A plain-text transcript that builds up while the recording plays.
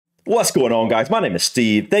What's going on, guys? My name is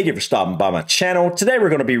Steve. Thank you for stopping by my channel. Today we're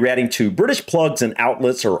going to be reacting to British plugs and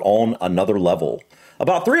outlets are on another level.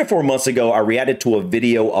 About 3 or 4 months ago, I reacted to a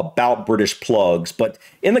video about British plugs, but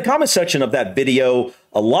in the comment section of that video,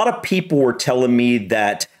 a lot of people were telling me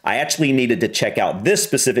that I actually needed to check out this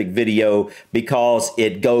specific video because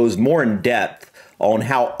it goes more in depth on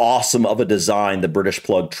how awesome of a design the British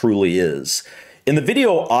plug truly is. In the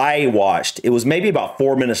video I watched, it was maybe about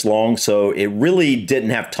 4 minutes long, so it really didn't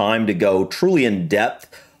have time to go truly in depth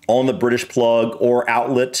on the British plug or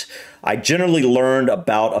outlet. I generally learned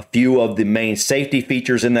about a few of the main safety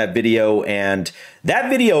features in that video, and that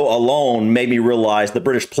video alone made me realize the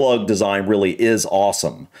British plug design really is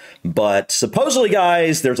awesome. But supposedly,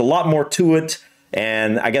 guys, there's a lot more to it,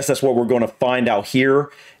 and I guess that's what we're going to find out here.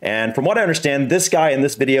 And from what I understand, this guy in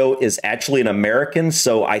this video is actually an American,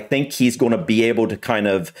 so I think he's going to be able to kind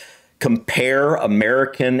of compare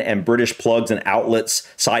American and British plugs and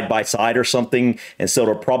outlets side by side or something. And so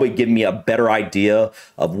it'll probably give me a better idea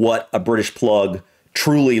of what a British plug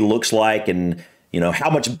truly looks like and, you know, how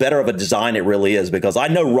much better of a design it really is. Because I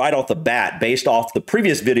know right off the bat, based off the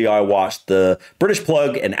previous video I watched, the British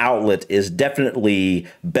plug and outlet is definitely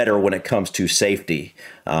better when it comes to safety.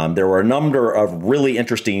 There were a number of really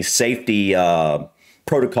interesting safety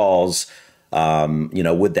protocols, you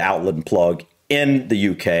know, with the outlet and plug in the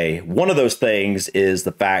UK. One of those things is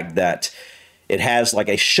the fact that it has like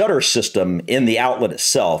a shutter system in the outlet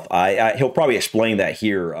itself. He'll probably explain that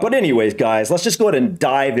here. But anyways, guys, let's just go ahead and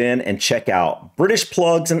dive in and check out British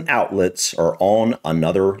plugs and outlets are on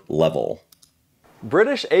another level.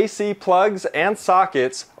 British AC plugs and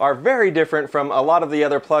sockets are very different from a lot of the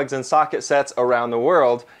other plugs and socket sets around the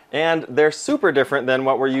world, and they're super different than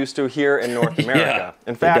what we're used to here in North America. Yeah,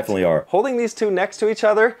 in fact, they definitely are. Holding these two next to each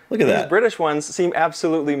other, look at these that. British ones seem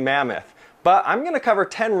absolutely mammoth. But I'm going to cover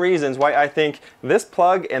 10 reasons why I think this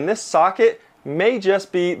plug and this socket may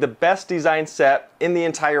just be the best design set in the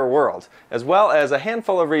entire world, as well as a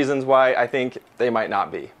handful of reasons why I think they might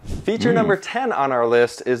not be. Feature number 10 on our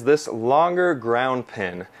list is this longer ground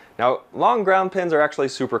pin. Now, long ground pins are actually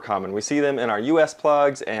super common. We see them in our US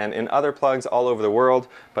plugs and in other plugs all over the world,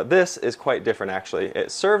 but this is quite different actually.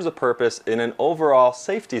 It serves a purpose in an overall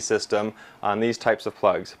safety system on these types of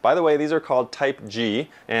plugs. By the way, these are called Type G,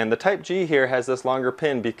 and the Type G here has this longer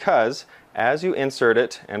pin because as you insert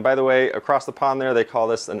it, and by the way, across the pond there, they call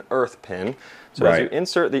this an earth pin. So as you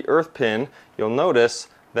insert the earth pin, you'll notice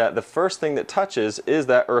that the first thing that touches is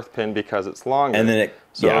that earth pin because it's longer. And then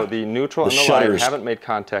the neutral and the live haven't made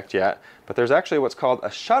contact yet, but there's actually what's called a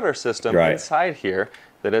shutter system inside here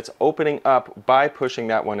that it's opening up by pushing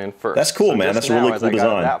that one in first. That's cool, so man. That's a really cool design.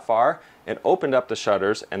 Got it that far, it opened up the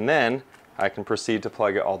shutters, and then I can proceed to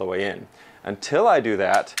plug it all the way in. Until I do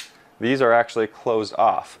that, these are actually closed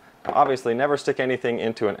off. Obviously, never stick anything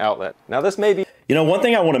into an outlet. Now this may be... You know, one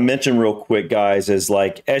thing I want to mention real quick, guys, is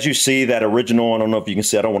like, as you see that original, I don't know if you can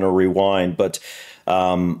see, I don't want to rewind, but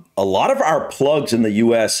a lot of our plugs in the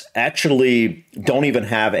US actually don't even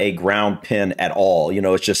have a ground pin at all. You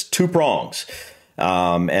know, it's just 2 prongs.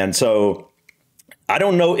 And so I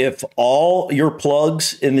don't know if all your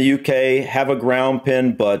plugs in the UK have a ground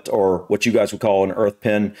pin, or what you guys would call an earth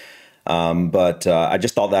pin. But I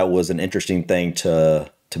just thought that was an interesting thing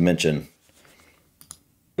to mention.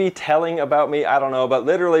 Be telling about me, I don't know, but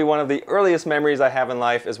literally one of the earliest memories I have in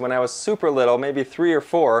life is when I was super little, maybe 3 or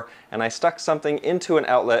 4, and I stuck something into an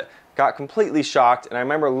outlet, got completely shocked, and I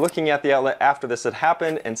remember looking at the outlet after this had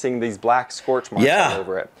happened and seeing these black scorch marks all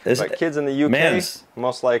over it. But kids in the UK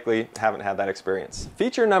most likely haven't had that experience.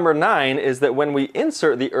 Feature number 9 is that when we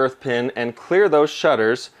insert the earth pin and clear those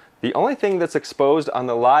shutters, the only thing that's exposed on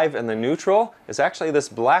the live and the neutral is actually this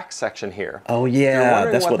black section here. Oh yeah,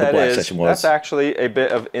 that's what the black section was. That's actually a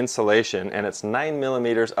bit of insulation, and it's 9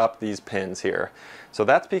 millimeters up these pins here. So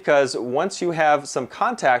that's because once you have some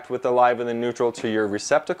contact with the live and the neutral to your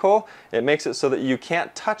receptacle, it makes it so that you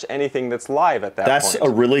can't touch anything that's live at that point. That's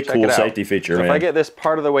a really cool safety feature, so if I get this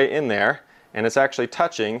part of the way in there, and it's actually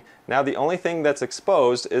touching, now the only thing that's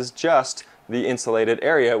exposed is just the insulated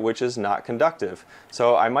area, which is not conductive.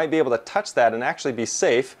 So I might be able to touch that and actually be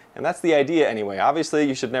safe, and that's the idea anyway. Obviously,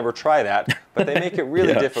 you should never try that, but they make it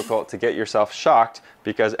really difficult to get yourself shocked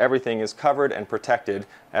because everything is covered and protected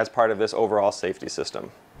as part of this overall safety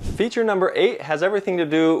system. Feature number 8 has everything to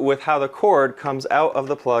do with how the cord comes out of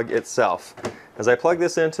the plug itself. As I plug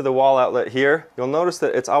this into the wall outlet here, you'll notice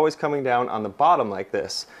that it's always coming down on the bottom like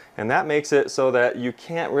this, and that makes it so that you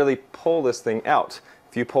can't really pull this thing out.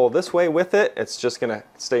 If you pull this way with it, it's just going to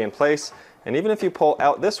stay in place. And even if you pull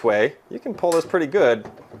out this way, you can pull this pretty good.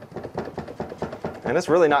 and it's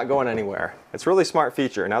really not going anywhere. It's a really smart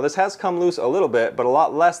feature. Now this has come loose a little bit, but a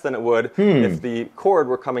lot less than it would if the cord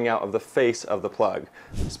were coming out of the face of the plug.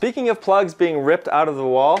 Speaking of plugs being ripped out of the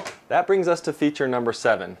wall, that brings us to feature number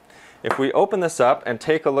 7. If we open this up and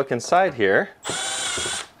take a look inside here,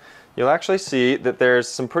 you'll actually see that there's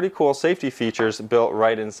some pretty cool safety features built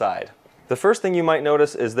right inside. The first thing you might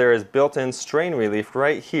notice is there is built-in strain relief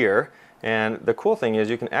right here, and the cool thing is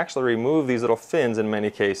you can actually remove these little fins in many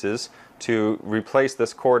cases to replace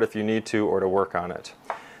this cord if you need to, or to work on it.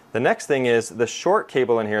 The next thing is the short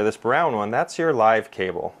cable in here, this brown one, that's your live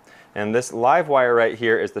cable. And this live wire right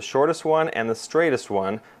here is the shortest one and the straightest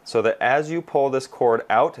one, so that as you pull this cord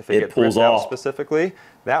out, if it gets ripped out specifically,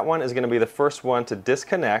 that one is going to be the first one to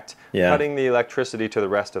disconnect, cutting the electricity to the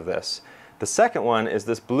rest of this. The second one is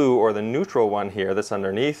this blue, or the neutral one here that's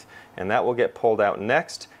underneath, and that will get pulled out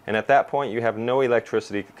next, and at that point you have no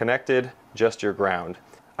electricity connected, just your ground.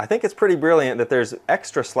 I think it's pretty brilliant that there's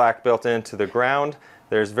extra slack built into the ground.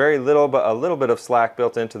 There's very little, but a little bit of slack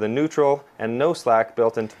built into the neutral, and no slack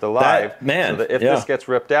built into the live, so that if this gets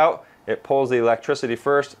ripped out, it pulls the electricity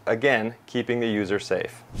first, again, keeping the user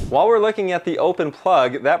safe. While we're looking at the open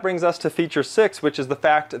plug, that brings us to feature 6, which is the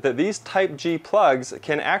fact that these Type G plugs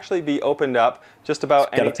can actually be opened up just about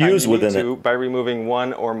any time you need to by removing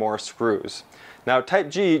one or more screws. Now, Type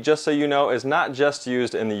G, just so you know, is not just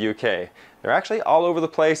used in the UK. They're actually all over the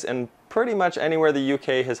place, and pretty much anywhere the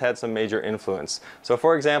UK has had some major influence. So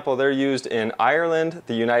for example, they're used in Ireland,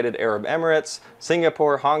 the United Arab Emirates,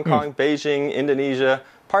 Singapore, Hong Kong, Beijing, Indonesia,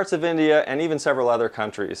 parts of India, and even several other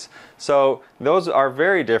countries. So those are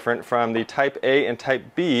very different from the Type A and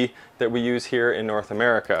Type B that we use here in North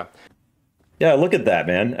America. Yeah, look at that,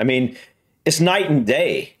 man. I mean, it's night and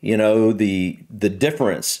day, you know, the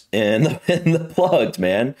difference in the plugs,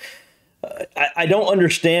 man. I don't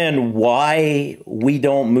understand why we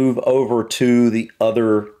don't move over to the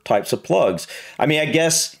other types of plugs. I mean, I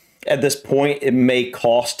guess at this point it may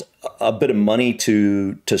cost a bit of money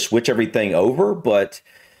to switch everything over, but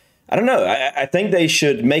I don't know. I think they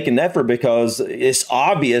should make an effort, because it's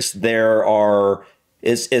obvious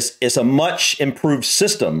it's a much improved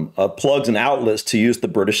system of plugs and outlets to use the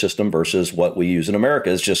British system versus what we use in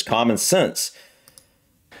America. It's just common sense.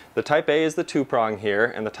 The Type A is the 2-prong here,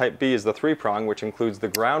 and the Type B is the 3-prong, which includes the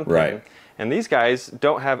ground pin. Right. And these guys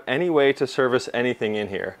don't have any way to service anything in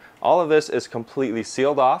here. All of this is completely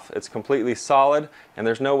sealed off, it's completely solid, and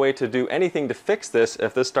there's no way to do anything to fix this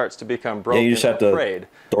if this starts to become broken you just have or frayed.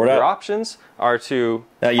 Throw it out. Your options are to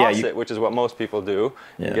toss it, which is what most people do,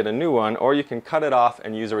 and get a new one, or you can cut it off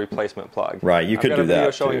and use a replacement plug. Right, you could do that. I've got a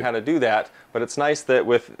video showing how to do that, but it's nice that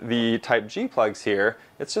with the Type G plugs here,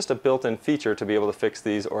 it's just a built-in feature to be able to fix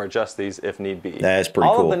these or adjust these if need be. That is pretty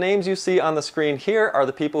cool. All of the names you see on the screen here are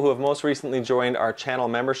the people who have most recently joined our channel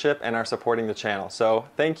membership and are supporting the channel. So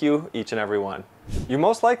thank you, each and every one. You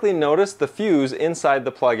most likely noticed the fuse inside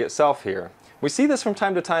the plug itself here. We see this from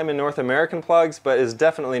time to time in North American plugs, but is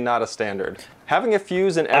definitely not a standard. Having a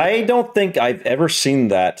fuse in I don't think I've ever seen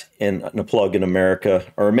that in a plug in America,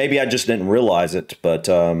 or maybe I just didn't realize it, but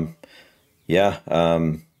I've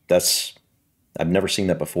never seen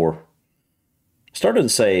that before. Started to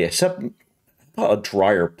say, except a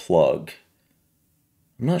dryer plug.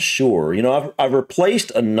 I'm not sure. You know, I've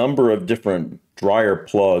replaced a number of different dryer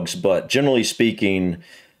plugs, but generally speaking,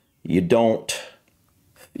 you don't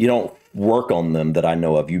work on them that I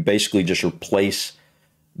know of. You basically just replace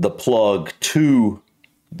the plug to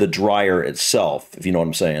the dryer itself, if you know what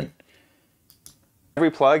I'm saying.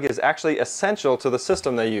 Every plug is actually essential to the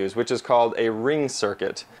system they use, which is called a ring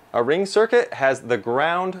circuit. A ring circuit has the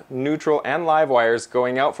ground, neutral, and live wires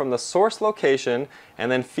going out from the source location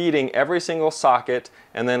and then feeding every single socket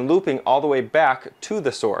and then looping all the way back to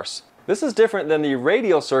the source. This is different than the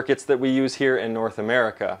radial circuits that we use here in North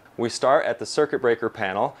America. We start at the circuit breaker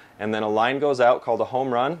panel, and then a line goes out called a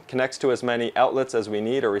home run, connects to as many outlets as we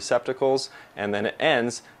need or receptacles, and then it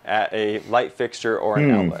ends at a light fixture or an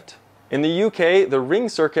outlet. In the UK, the ring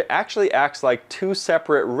circuit actually acts like two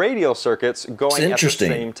separate radial circuits going at the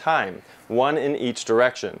same time, one in each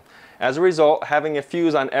direction. As a result, having a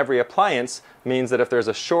fuse on every appliance means that if there's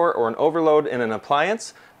a short or an overload in an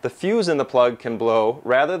appliance, the fuse in the plug can blow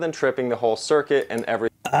rather than tripping the whole circuit and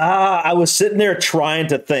everything. I was sitting there trying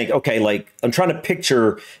to think, okay, like I'm trying to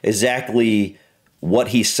picture exactly what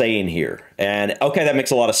he's saying here. And okay, that makes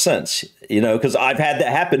a lot of sense, you know, because I've had that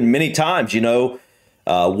happen many times, you know.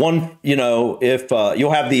 If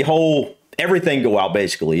you'll have the whole, everything go out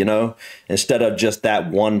basically, you know, instead of just that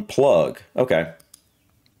one plug. Okay.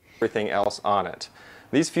 Everything else on it.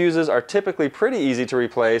 These fuses are typically pretty easy to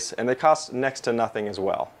replace, and they cost next to nothing as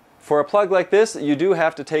well. For a plug like this, you do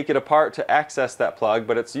have to take it apart to access that plug,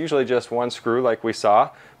 but it's usually just one screw like we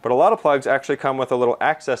saw. But a lot of plugs actually come with a little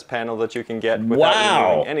access panel that you can get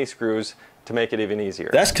without removing any screws to make it even easier.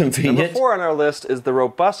 That's convenient. Number 4 on our list is the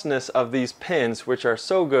robustness of these pins, which are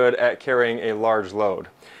so good at carrying a large load.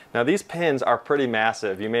 Now these pins are pretty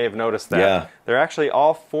massive. You may have noticed that. Yeah. They're actually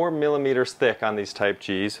all 4 millimeters thick on these Type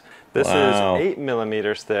Gs. This is 8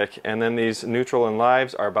 millimeters thick, and then these neutral and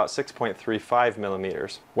lives are about 6.35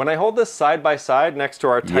 millimeters. When I hold this side by side next to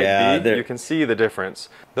our Type B, you can see the difference.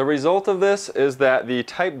 The result of this is that the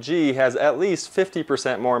Type G has at least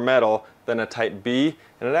 50% more metal than a Type B,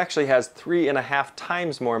 and it actually has 3.5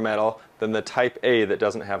 times more metal than the Type A that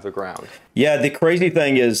doesn't have the ground. Yeah, the crazy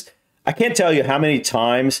thing is, I can't tell you how many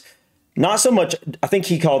times, not so much, I think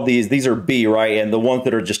he called these are B, right? And the ones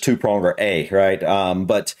that are just two-pronged are A, right?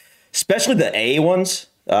 But especially the A ones,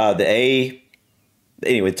 anyway,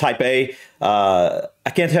 Type A, I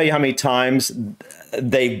can't tell you how many times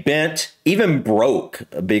they've bent, even broke,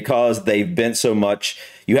 because they've bent so much.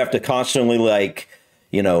 You have to constantly, like,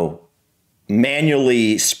 you know,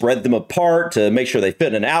 manually spread them apart to make sure they fit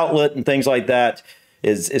in an outlet and things like that.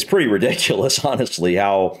 Is pretty ridiculous, honestly,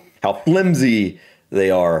 how flimsy they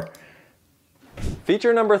are.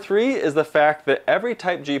 Feature number 3 is the fact that every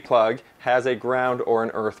Type G plug has a ground or an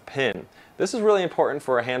earth pin. This is really important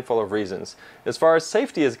for a handful of reasons. As far as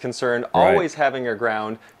safety is concerned, always having a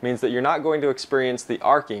ground means that you're not going to experience the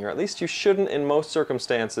arcing, or at least you shouldn't in most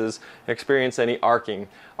circumstances experience any arcing.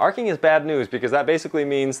 Arcing is bad news because that basically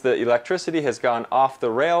means that electricity has gone off the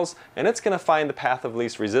rails and it's going to find the path of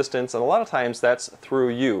least resistance, and a lot of times that's through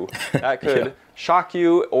you. That could shock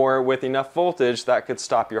you, or with enough voltage that could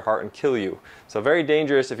stop your heart and kill you. So very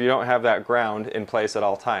dangerous if you don't have that ground in place at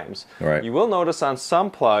all times. You will notice on some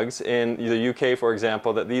plugs in the UK, for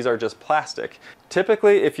example, that these are just plastic.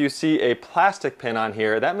 Typically, if you see a plastic pin on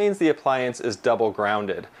here, that means the appliance is double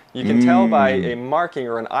grounded. You can tell by a marking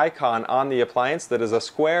or an icon on the appliance that is a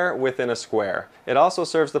square within a square. It also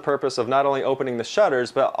serves the purpose of not only opening the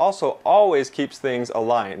shutters, but also always keeps things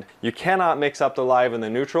aligned. You cannot mix up the live and the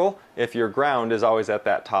neutral if your ground is always at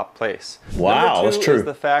that top place. Wow, that's true. Number 2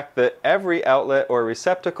 is the fact that every outlet or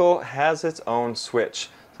receptacle has its own switch.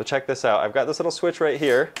 So check this out. I've got this little switch right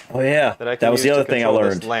here. Oh yeah, that was the other thing I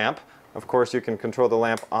learned. This lamp. Of course, you can control the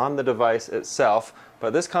lamp on the device itself,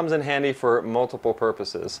 but this comes in handy for multiple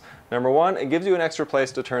purposes. Number 1, it gives you an extra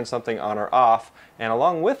place to turn something on or off, and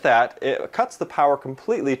along with that, it cuts the power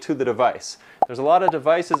completely to the device. There's a lot of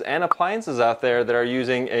devices and appliances out there that are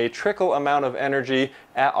using a trickle amount of energy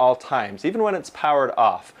at all times, even when it's powered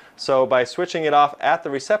off. So by switching it off at the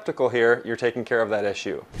receptacle here, you're taking care of that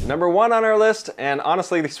issue. Number 1 on our list, and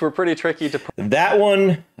honestly, these were pretty tricky to put. That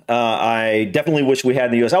one, I definitely wish we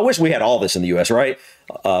had in the US. I wish we had all this in the US, right?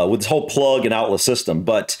 With this whole plug and outlet system.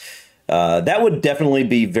 But that would definitely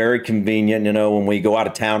be very convenient, you know, when we go out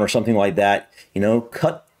of town or something like that. You know,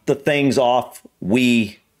 cut the things off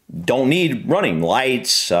we don't need running.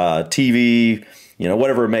 Lights, TV, you know,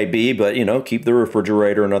 whatever it may be. But, you know, keep the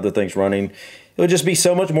refrigerator and other things running. It would just be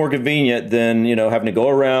so much more convenient than, you know, having to go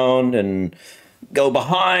around and go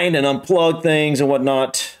behind and unplug things and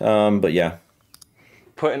whatnot. But yeah.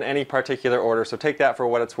 Put in any particular order, so take that for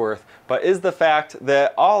what it's worth, but is the fact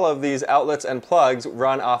that all of these outlets and plugs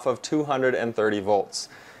run off of 230 volts.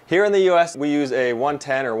 Here in the US, we use a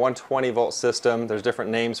 110 or 120 volt system. There's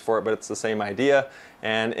different names for it, but it's the same idea.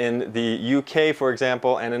 And in the UK, for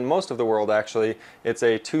example, and in most of the world actually, it's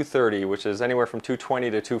a 230, which is anywhere from 220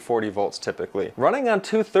 to 240 volts typically. Running on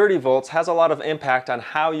 230 volts has a lot of impact on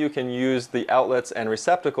how you can use the outlets and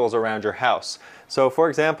receptacles around your house. So for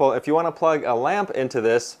example, if you want to plug a lamp into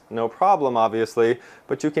this, no problem obviously,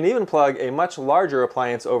 but you can even plug a much larger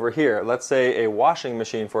appliance over here. Let's say a washing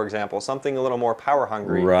machine, for example, something a little more power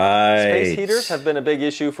hungry. Right. Space heaters have been a big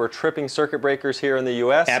issue for tripping circuit breakers here in the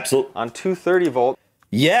US. Absolutely. On 230 volt.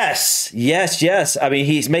 Yes, yes, yes. I mean,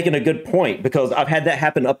 he's making a good point because I've had that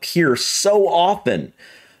happen up here so often.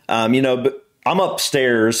 You know, but I'm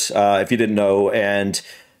upstairs, if you didn't know, and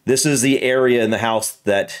this is the area in the house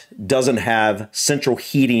that doesn't have central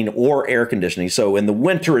heating or air conditioning. So in the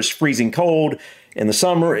winter, it's freezing cold. In the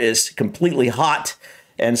summer, it's completely hot.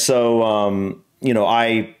 And so, you know,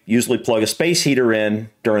 I usually plug a space heater in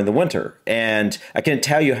during the winter. And I can't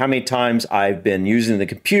tell you how many times I've been using the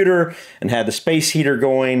computer and had the space heater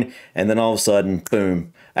going, and then all of a sudden,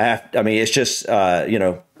 boom. I mean, it's just, you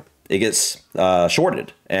know, it gets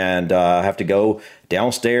shorted. And I have to go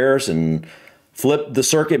downstairs and flip the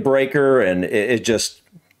circuit breaker, and it's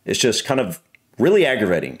just kind of really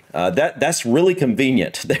aggravating. That's really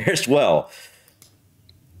convenient there as well.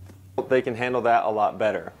 They can handle that a lot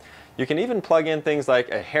better. You can even plug in things like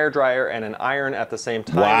a hairdryer and an iron at the same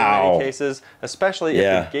time Wow. in many cases, especially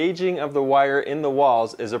if the gauging of the wire in the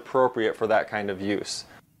walls is appropriate for that kind of use.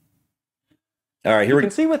 All right, You can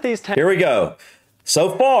see with these here we go. So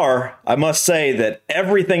far, I must say that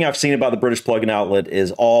everything I've seen about the British plug-in outlet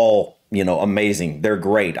is all, you know, amazing. They're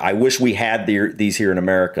great. I wish we had these here in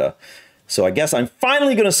America. So I guess I'm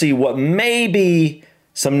finally going to see what may be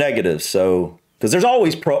some negatives. So, because there's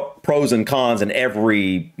always pros and cons in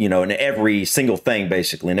every, you know, in every single thing,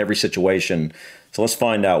 basically, in every situation. So let's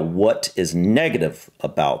find out what is negative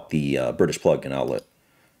about the British plug-in outlet.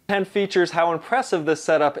 10 features how impressive this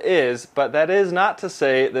setup is, but that is not to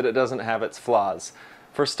say that it doesn't have its flaws.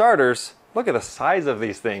 For starters, look at the size of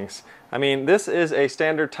these things. I mean, this is a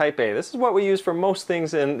standard Type A. This is what we use for most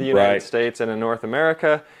things in the United States and in North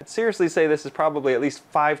America. I'd seriously say this is probably at least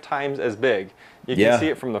 5 times as big. You can see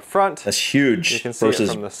it from the front. That's huge. You can see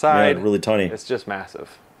it from the side. Really tiny. It's just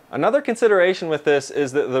massive. Another consideration with this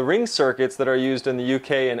is that the ring circuits that are used in the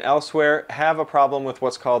UK and elsewhere have a problem with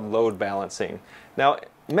what's called load balancing. Now,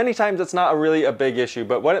 many times it's not really a big issue,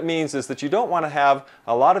 but what it means is that you don't want to have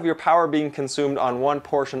a lot of your power being consumed on one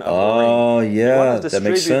portion of the ring. Oh, yeah, you want to that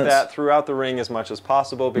makes distribute sense. that throughout the ring as much as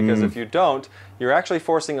possible, because if you don't, you're actually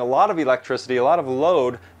forcing a lot of electricity, a lot of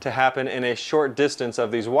load to happen in a short distance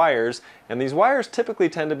of these wires. And these wires typically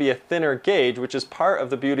tend to be a thinner gauge, which is part of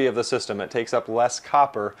the beauty of the system. It takes up less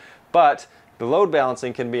copper, but the load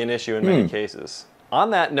balancing can be an issue in many cases.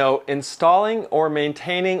 On that note, installing or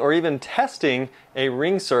maintaining or even testing a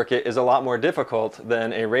ring circuit is a lot more difficult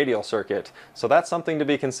than a radial circuit. So that's something to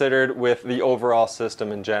be considered with the overall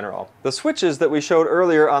system in general. The switches that we showed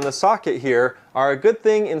earlier on the socket here are a good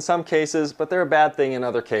thing in some cases, but they're a bad thing in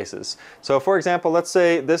other cases. So for example, let's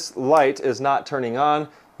say this light is not turning on.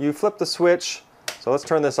 You flip the switch. So let's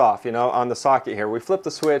turn this off, you know, on the socket here. We flip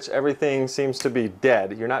the switch, everything seems to be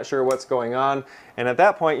dead. You're not sure what's going on. And at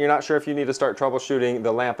that point, you're not sure if you need to start troubleshooting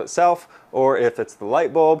the lamp itself, or if it's the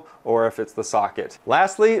light bulb, or if it's the socket.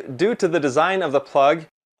 Lastly, due to the design of the plug.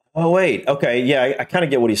 Oh, wait. Okay. Yeah, I kind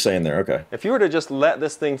of get what he's saying there. Okay. If you were to just let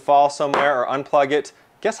this thing fall somewhere or unplug it,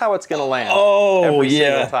 guess how it's going to land every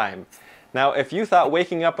single time. Now, if you thought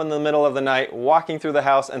waking up in the middle of the night, walking through the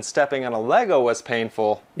house, and stepping on a Lego was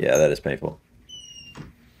painful. Yeah, that is painful.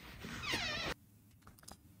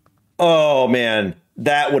 Oh, man,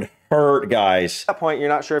 that would hurt, guys. At that point, you're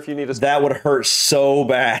not sure if you need to... That would hurt so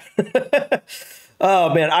bad.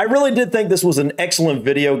 Oh, man, I really did think this was an excellent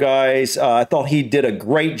video, guys. I thought he did a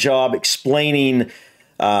great job explaining,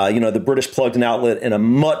 you know, the British plug-in outlet in a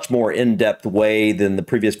much more in-depth way than the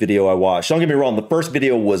previous video I watched. Don't get me wrong, the first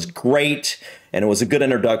video was great, and it was a good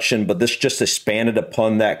introduction, but this just expanded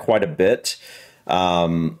upon that quite a bit. All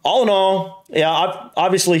in all, yeah,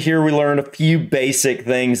 obviously here we learned a few basic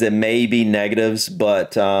things that may be negatives,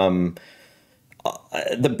 but the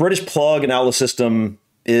British plug-in outlet system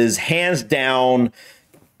is hands down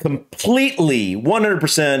completely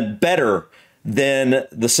 100% better than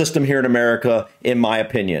the system here in America, in my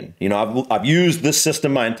opinion. You know, I've used this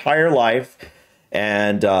system my entire life,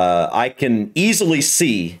 and I can easily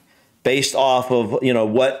see, based off of, you know,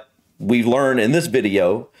 what we've learned in this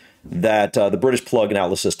video, that the British plug-in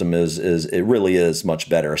outlet system it really is much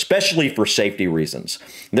better, especially for safety reasons.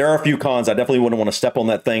 There are a few cons. I definitely wouldn't want to step on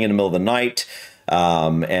that thing in the middle of the night.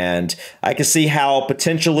 And I can see how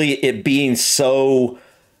potentially it being so,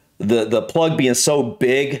 the plug being so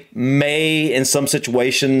big may, in some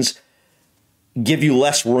situations, give you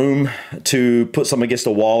less room to put something against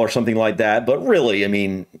a wall or something like that. But really, I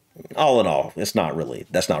mean, all in all, that's not really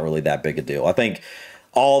that big a deal. I think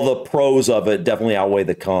all the pros of it definitely outweigh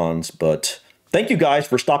the cons. But thank you guys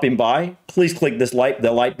for stopping by. Please click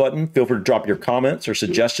the like button. Feel free to drop your comments or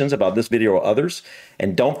suggestions about this video or others.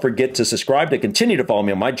 And don't forget to subscribe to continue to follow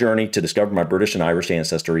me on my journey to discover my British and Irish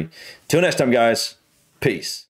ancestry. Till next time, guys. Peace.